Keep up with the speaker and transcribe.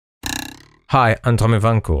Hi, I'm Tommy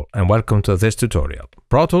and welcome to this tutorial.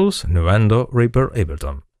 Pro Tools, Nuendo, Reaper,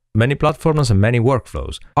 Ableton. Many platforms and many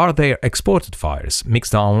workflows. Are their exported files,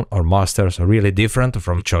 mixed down or masters really different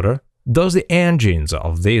from each other? Does the engines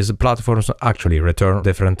of these platforms actually return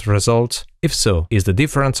different results? If so, is the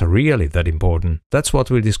difference really that important? That's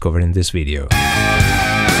what we'll discover in this video.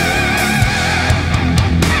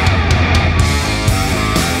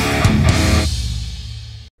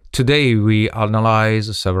 Today we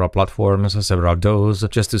analyze several platforms, several DAWS,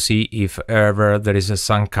 just to see if ever there is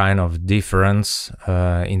some kind of difference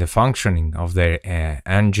in the functioning of their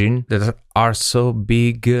engine that are so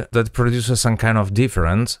big that produces some kind of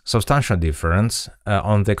difference, substantial difference,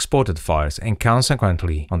 on the exported files and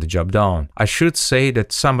consequently on the job done. I should say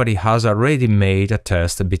that somebody has already made a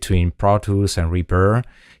test between Pro Tools and Reaper.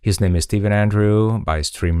 His name is Steven Andrew by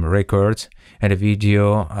Stream Records, and the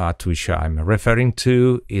video to which I'm referring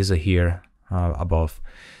to is here above.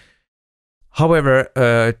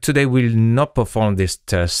 However, today we'll not perform this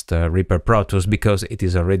test Reaper Pro Tools because it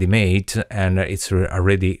is already made and it's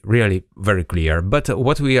already really very clear. But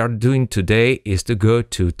what we are doing today is to go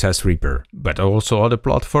to test Reaper, but also other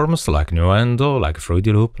platforms like Nuendo, like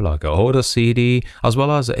Fruity Loop, like Audacity, as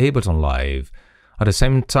well as Ableton Live. At the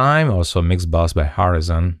same time, also Mixbus5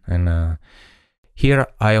 Harrison, and here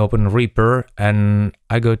I open Reaper and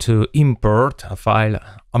I go to import a file,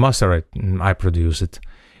 a master I produce it.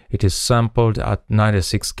 It is sampled at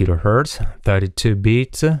 96 kHz,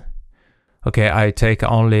 32-bit. Okay, I take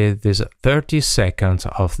only this 30 seconds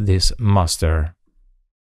of this master.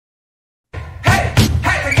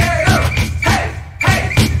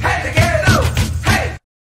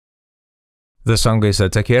 The song is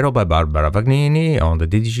Te Quiero by Barbara Vagnini on the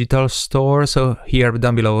digital store, so here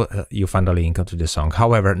down below you find a link to the song.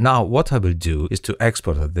 However, now what I will do is to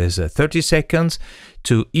export this 30 seconds,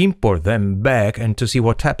 to import them back and to see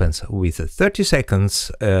what happens with 30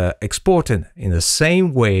 seconds exported in the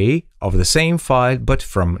same way of the same file, but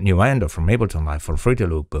from Nuendo, from Ableton Live, from Fruity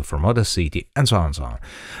Loop, from Audacity, and so on and so on.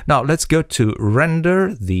 Now let's go to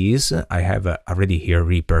render these. I have already here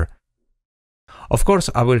Reaper. Of course,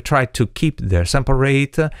 I will try to keep the sample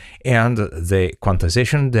rate and the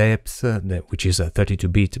quantization depth, which is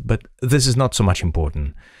 32-bit, but this is not so much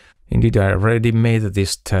important. Indeed, I already made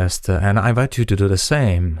this test, and I invite you to do the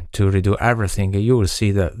same, to redo everything. You will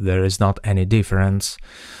see that there is not any difference.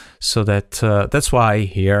 So that's why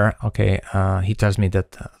here, okay, he tells me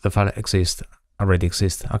that the file already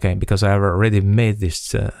exists, okay, because I have already made this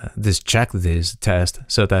test,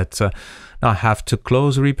 so that now I have to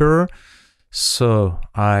close Reaper. So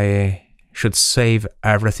I should save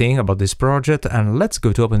everything about this project, and let's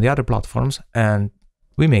go to open the other platforms and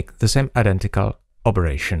we make the same identical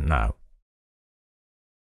operation now.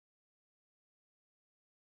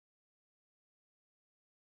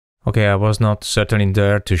 Okay, I was not certainly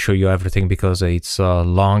there to show you everything because it's a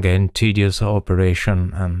long and tedious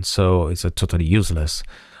operation, and so it's totally useless.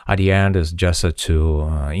 At the end, it's just to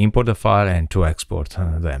import the file and to export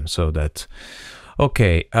them, so that...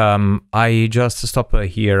 Okay, I just stop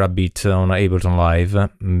here a bit on Ableton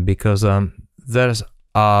Live because there's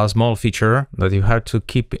a small feature that you have to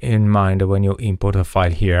keep in mind when you import a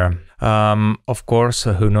file here. Of course,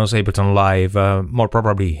 who knows Ableton Live, more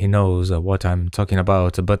probably he knows what I'm talking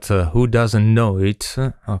about, but who doesn't know it,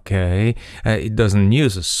 okay, it doesn't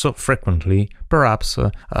use it so frequently, perhaps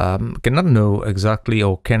cannot know exactly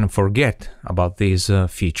or can forget about this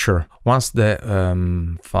feature. Once the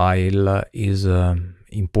file is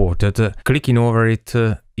imported, clicking over it,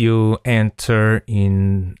 you enter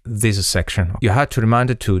in this section. You have to remind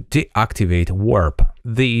it to deactivate warp.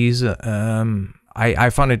 These I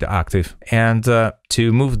found it active, and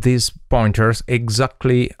to move these pointers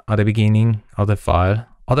exactly at the beginning of the file,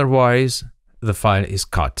 otherwise the file is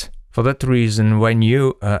cut. For that reason, when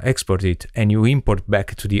you export it and you import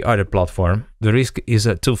back to the other platform, the risk is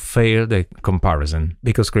to fail the comparison,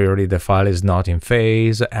 because clearly the file is not in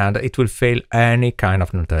phase and it will fail any kind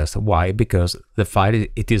of test. Why? Because the file,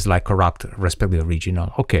 it is like corrupt respect the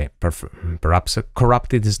original. Okay, perhaps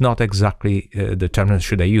corrupted is not exactly the term that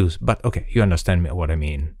should I use, but okay, you understand what I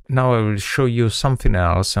mean. Now I will show you something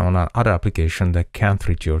else on another application that can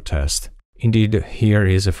treat your test. Indeed, here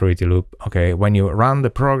is a Fruity Loop. Okay, when you run the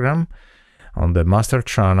program on the master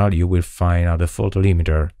channel, you will find a default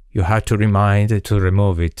limiter. You have to remind it to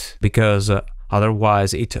remove it, because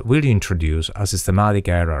otherwise it will introduce a systematic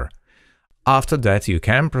error. After that, you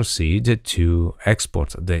can proceed to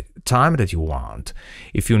export the time that you want.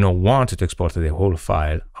 If you don't want to export the whole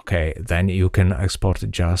file, okay, then you can export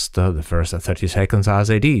just the first 30 seconds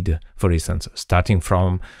as I did, for instance, starting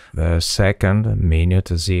from the second, minute,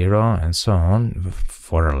 0, and so on,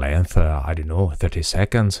 for a length, I don't know, 30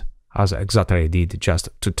 seconds, as exactly I did just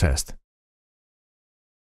to test.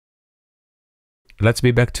 Let's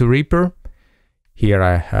be back to Reaper. Here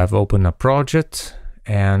I have opened a project,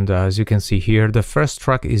 and as you can see here, the first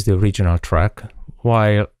track is the original track,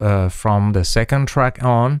 while from the second track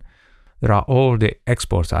on, there are all the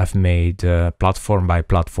exports I've made platform by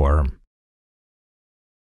platform.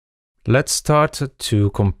 Let's start to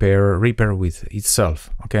compare Reaper with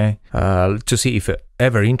itself, okay? To see if it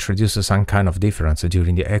ever introduces some kind of difference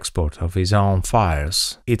during the export of its own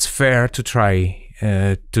files. It's fair to try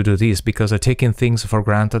to do this, because taking things for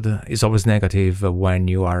granted is always negative when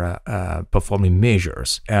you are performing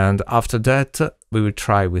measures. And after that, we will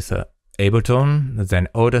try with Ableton, then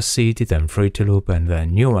Audacity, then Fruity Loop, and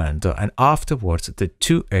then Nuendo, and afterwards the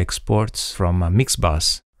 2 exports from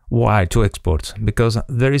Mixbus. Why 2 exports? Because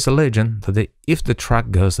there is a legend that if the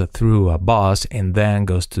track goes through a bus and then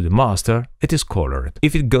goes to the master, it is colored.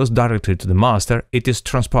 If it goes directly to the master, it is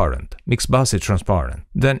transparent. Mixbus is transparent.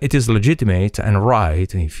 Then it is legitimate and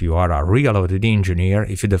right, if you are a real audio engineer,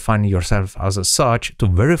 if you define yourself as such, to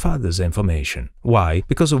verify this information. Why?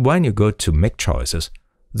 Because when you go to make choices,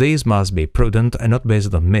 these must be prudent and not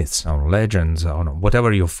based on myths, on legends, on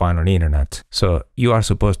whatever you find on the internet. So you are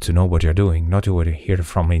supposed to know what you're doing, not what you hear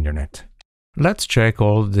from the internet. Let's check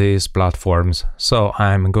all these platforms. So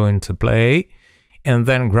I'm going to play, and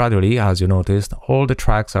then gradually, as you noticed, all the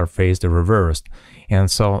tracks are phased reversed. And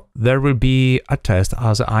so there will be a test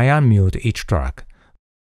as I unmute each track.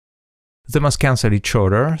 They must cancel each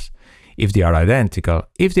other if they are identical.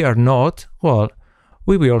 If they are not, well,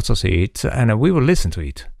 we will also see it and we will listen to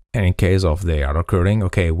it. And in case of they are occurring,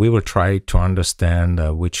 okay, we will try to understand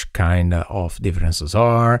which kind of differences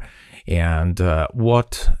are and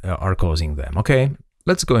what are causing them. Okay,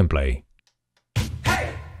 let's go and play.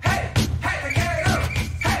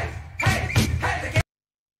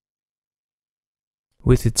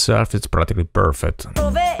 With itself, it's practically perfect.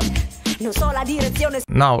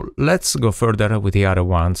 Now let's go further with the other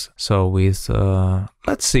ones. So with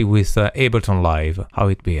let's see with Ableton Live how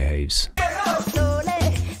it behaves.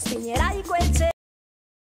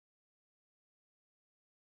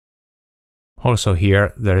 Also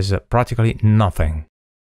here there is practically nothing.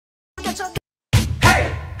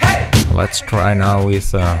 Let's try now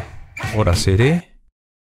with Audacity.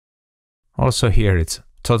 Also here it's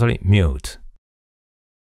totally mute.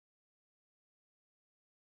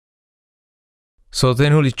 So they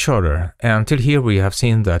know each other, and until here we have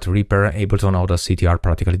seen that Reaper, Ableton, and Audacity are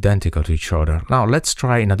practically identical to each other. Now let's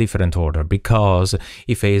try in a different order, because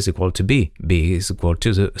if A is equal to B, B is equal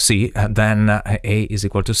to C, then A is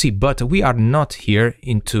equal to C. But we are not here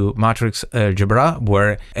into matrix algebra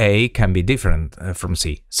where A can be different from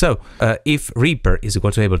C. So if Reaper is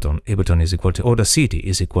equal to Ableton, Ableton is equal to Audacity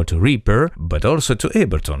is equal to Reaper, but also to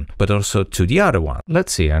Ableton, but also to the other one.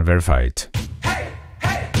 Let's see and verify it.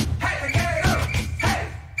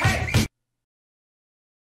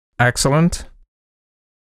 Excellent.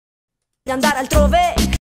 They know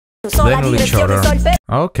each other.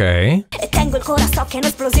 Okay.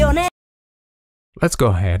 Let's go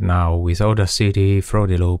ahead now with Audacity,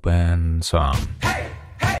 Fruity Loop, and so on.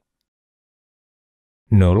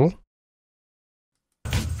 Null.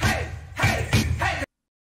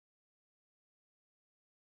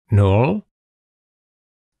 Null.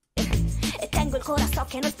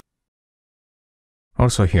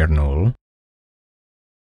 Also here null.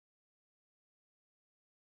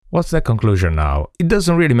 What's the conclusion now? It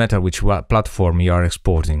doesn't really matter which platform you are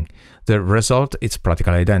exporting. The result is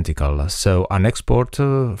practically identical. So an export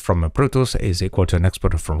from a Pro Tools is equal to an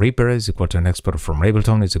export from Reaper, is equal to an export from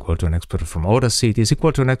Ableton, is equal to an export from Audacity, is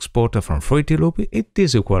equal to an export from Fruity Loop, it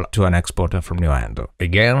is equal to an export from Nuendo.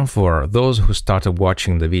 Again, for those who started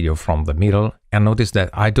watching the video from the middle and notice that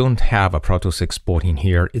I don't have a Pro Tools export in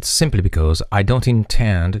here, it's simply because I don't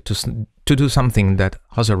intend to do something that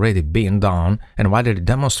has already been done and widely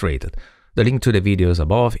demonstrated. The link to the video is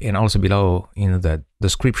above and also below in the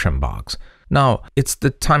description box. Now, it's the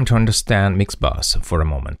time to understand Mixbus for a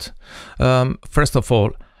moment. First of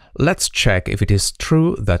all, let's check if it is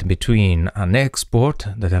true that between an export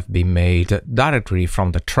that have been made directly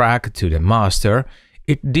from the track to the master,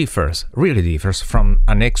 it differs, really differs from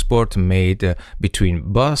an export made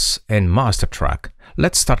between bus and master track.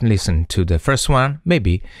 Let's start and listen to the first one.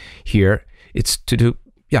 Maybe here it's to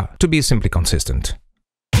be simply consistent.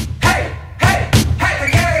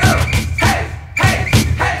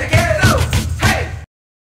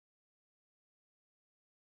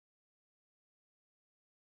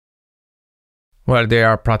 Well, they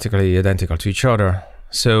are practically identical to each other.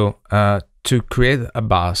 So to create a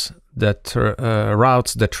bus that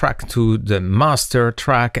routes the track to the master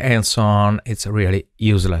track and so on, it's really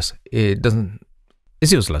useless.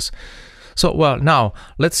 It's useless. So, well, now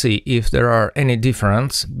let's see if there are any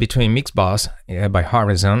difference between Mixbus by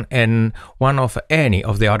Harrison and one of any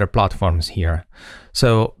of the other platforms here.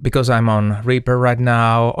 So, because I'm on Reaper right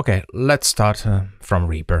now, okay, let's start from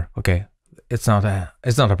Reaper. Okay, it's not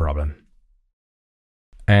a problem.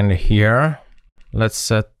 And here, let's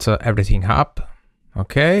set everything up.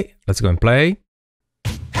 Okay, let's go and play.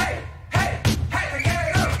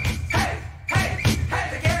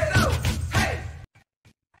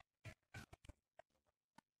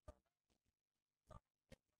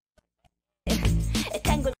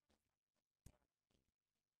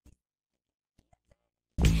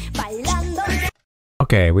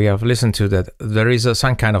 Okay, we have listened to that. There is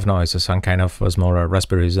some kind of noise, some kind of smaller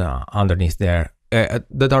raspberries underneath there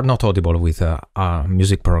that are not audible with a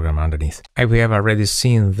music program underneath. And we have already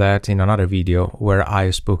seen that in another video where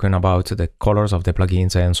I've spoken about the colors of the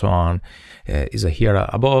plugins and so on. Is here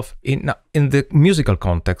above. In the musical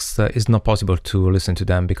context, it's not possible to listen to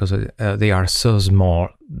them because they are so small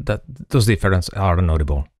that those differences are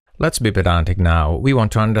unaudible. Let's be pedantic now. We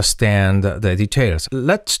want to understand the details.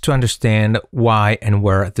 Let's understand why and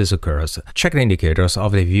where this occurs. Check the indicators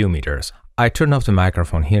of the view meters. I turn off the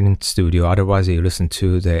microphone here in the studio, otherwise you listen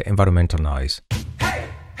to the environmental noise.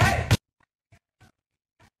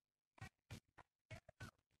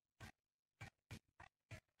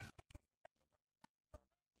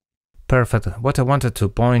 Perfect. What I wanted to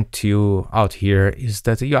point you out here is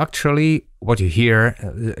that you actually, what you hear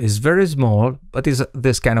is very small, but is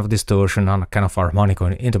this kind of distortion on a kind of harmonic or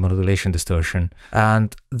intermodulation distortion.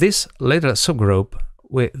 And this little subgroup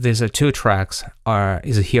with these two tracks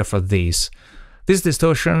is here for this. This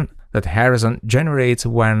distortion that Harrison generates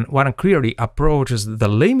when one clearly approaches the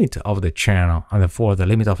limit of the channel, and therefore the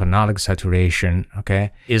limit of analog saturation,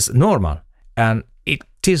 okay, is normal. And it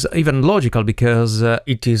is even logical because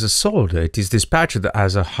it is sold, it is dispatched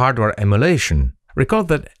as a hardware emulation. Recall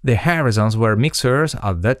that the Harrisons were mixers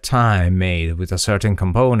at that time made with a certain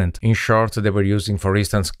component. In short, they were using, for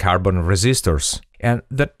instance, carbon resistors, and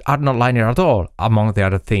that are not linear at all, among the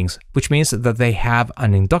other things, which means that they have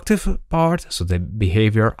an inductive part, so the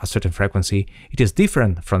behavior at certain frequency, it is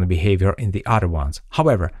different from the behavior in the other ones.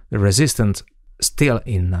 However, the resistance still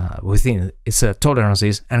within its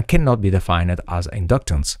tolerances and cannot be defined as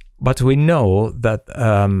inductance. But we know that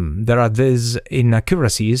there are these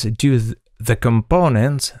inaccuracies due to the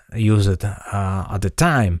components used at the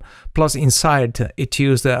time, plus inside it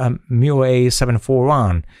used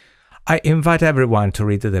MUA741. I invite everyone to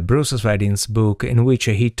read the Bruce Svedin's book in which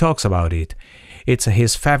he talks about it. It's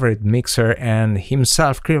his favorite mixer and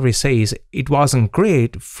himself clearly says it wasn't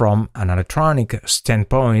great from an electronic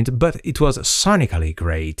standpoint, but it was sonically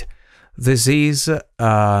great. This is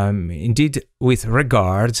indeed with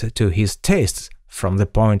regards to his tastes from the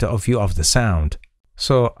point of view of the sound.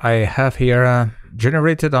 So I have here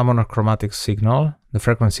generated a monochromatic signal. The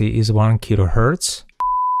frequency is 1 kHz.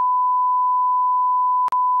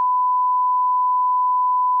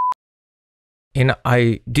 And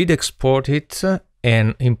I did export it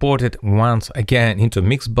and import it once again into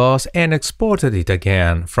Mixbus and exported it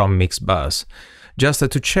again from Mixbus, just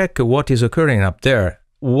to check what is occurring up there.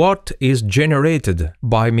 What is generated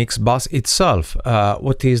by Mixbus itself?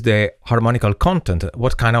 What is the harmonical content?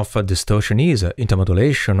 What kind of distortion is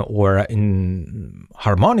intermodulation or in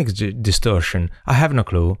harmonic distortion? I have no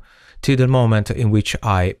clue till the moment in which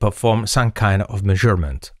I perform some kind of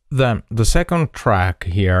measurement. Then the second track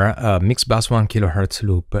here, Mixbus 1 kHz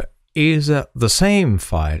loop, is the same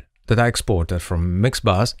file that I exported from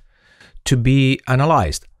Mixbus to be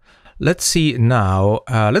analyzed. Let's see now,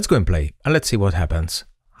 let's go and play and let's see what happens.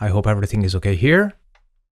 I hope everything is okay here.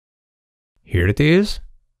 Here it is.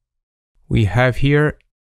 We have here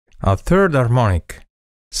a third harmonic.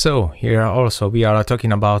 So here also we are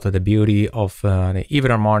talking about the beauty of the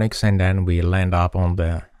even harmonics, and then we land up on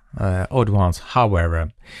the odd ones.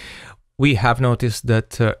 However, we have noticed that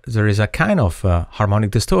there is a kind of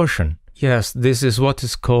harmonic distortion. Yes, this is what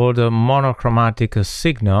is called a monochromatic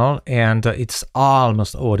signal, and it's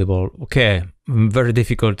almost audible. Okay, very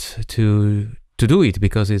difficult to do it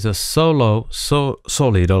because it's so low, so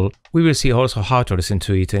little. We will see also how to listen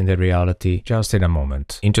to it in the reality just in a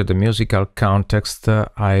moment. Into the musical context,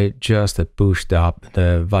 I just pushed up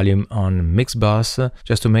the volume on Mixbus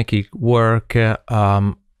just to make it work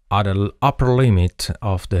at the upper limit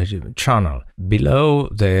of the channel. Below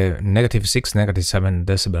the -6, -7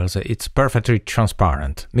 decibels, it's perfectly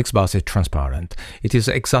transparent. Mixbus is transparent. It is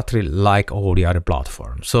exactly like all the other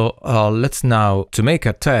platforms. So let's now to make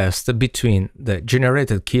a test between the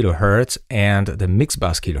generated kilohertz and the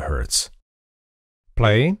Mixbus kilohertz.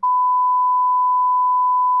 Play.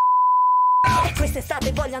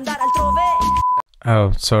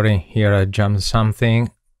 Oh, sorry, here I jumped something.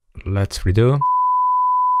 Let's redo.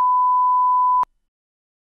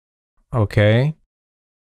 Okay.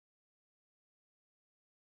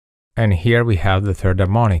 And here we have the third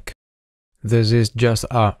harmonic. This is just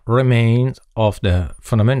a remain of the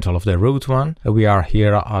fundamental of the root one. We are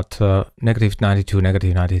here at -92,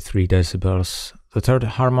 -93 decibels. The third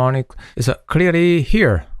harmonic is clearly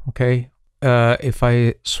here, okay? If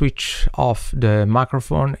I switch off the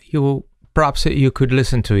microphone, perhaps you could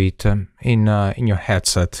listen to it in your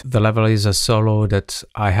headset. The level is so low that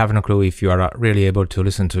I have no clue if you are really able to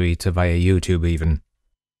listen to it via YouTube even.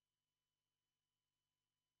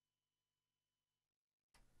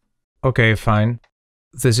 Okay, fine.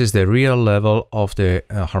 This is the real level of the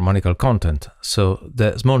harmonical content. So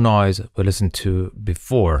the small noise we listened to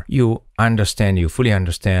before, you fully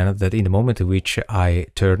understand that in the moment in which I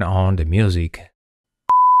turn on the music,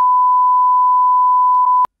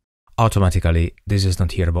 automatically this is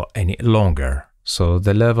not hearable any longer. So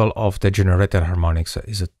the level of the generated harmonics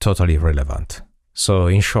is totally irrelevant. So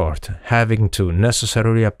in short, having to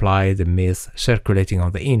necessarily apply the myth circulating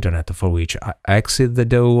on the internet for which I exit the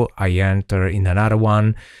DAW, I enter in another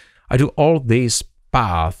one, I do all this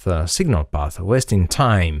signal path, wasting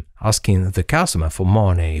time, asking the customer for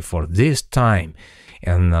money for this time,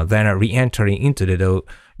 and then re-entering into the DAW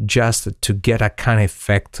just to get a kind of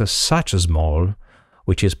effect such small,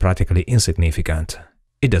 which is practically insignificant.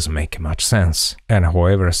 It doesn't make much sense, and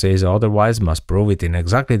whoever says otherwise must prove it in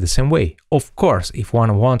exactly the same way. Of course, if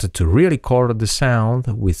one wanted to really record the sound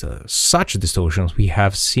with such distortions we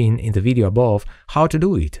have seen in the video above, how to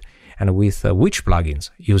do it, and with which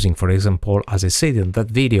plugins, using for example, as I said in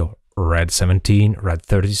that video, Red 17, Red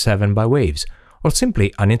 37 by Waves, or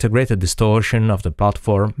simply an integrated distortion of the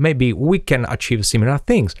platform, maybe we can achieve similar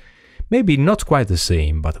things. Maybe not quite the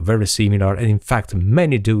same, but very similar, and in fact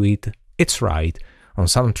many do it, it's right, on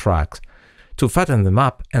some tracks, to fatten them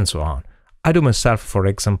up and so on. I do myself, for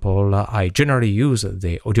example, I generally use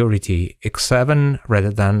the Audacity X7 rather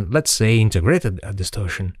than, let's say, integrated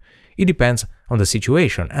distortion. It depends on the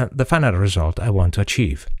situation and the final result I want to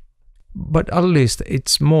achieve. But at least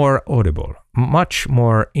it's more audible, much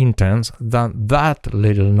more intense than that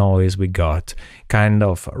little noise we got, kind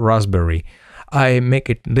of raspberry. I make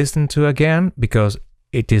it listen to again because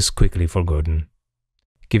it is quickly forgotten.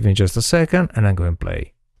 Give me just a second and I'm going to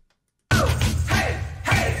play.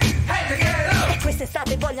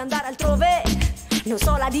 Quest'estate voglio andare altrove, non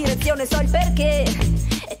so la direzione, so il perché,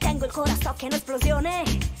 e tengo il cuore a stocco, è un'esplosione,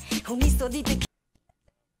 un misto di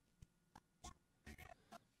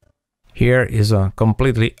Here is a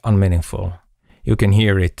completely unmeaningful. You can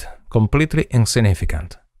hear it, completely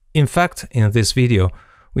insignificant. In fact, in this video,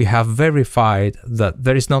 we have verified that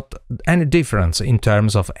there is not any difference in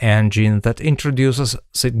terms of engine that introduces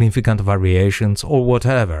significant variations or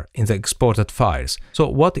whatever in the exported files. So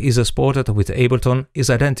what is exported with Ableton is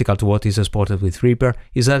identical to what is exported with Reaper,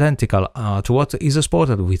 is identical to what is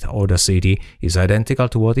exported with Audacity, is identical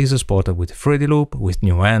to what is exported with Fruity Loop, with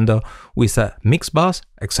Nuendo, with Mixbus,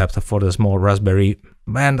 except for the small Raspberry,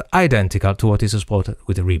 and identical to what is exported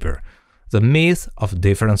with Reaper. The myth of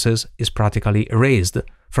differences is practically erased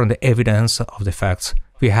from the evidence of the facts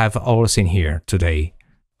we have all seen here today.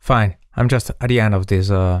 Fine, I'm just at the end of this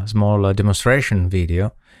small demonstration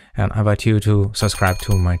video, and I invite you to subscribe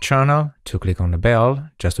to my channel, to click on the bell,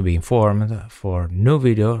 just to be informed for new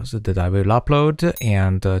videos that I will upload,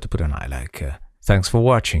 and to put an I like. Thanks for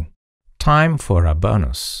watching. Time for a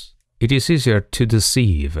bonus. It is easier to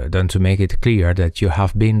deceive than to make it clear that you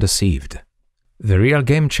have been deceived. The real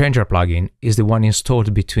Game Changer plugin is the one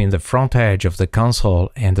installed between the front edge of the console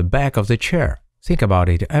and the back of the chair. Think about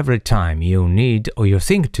it every time you need or you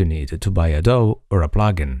think to need to buy a DAW or a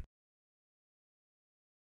plugin.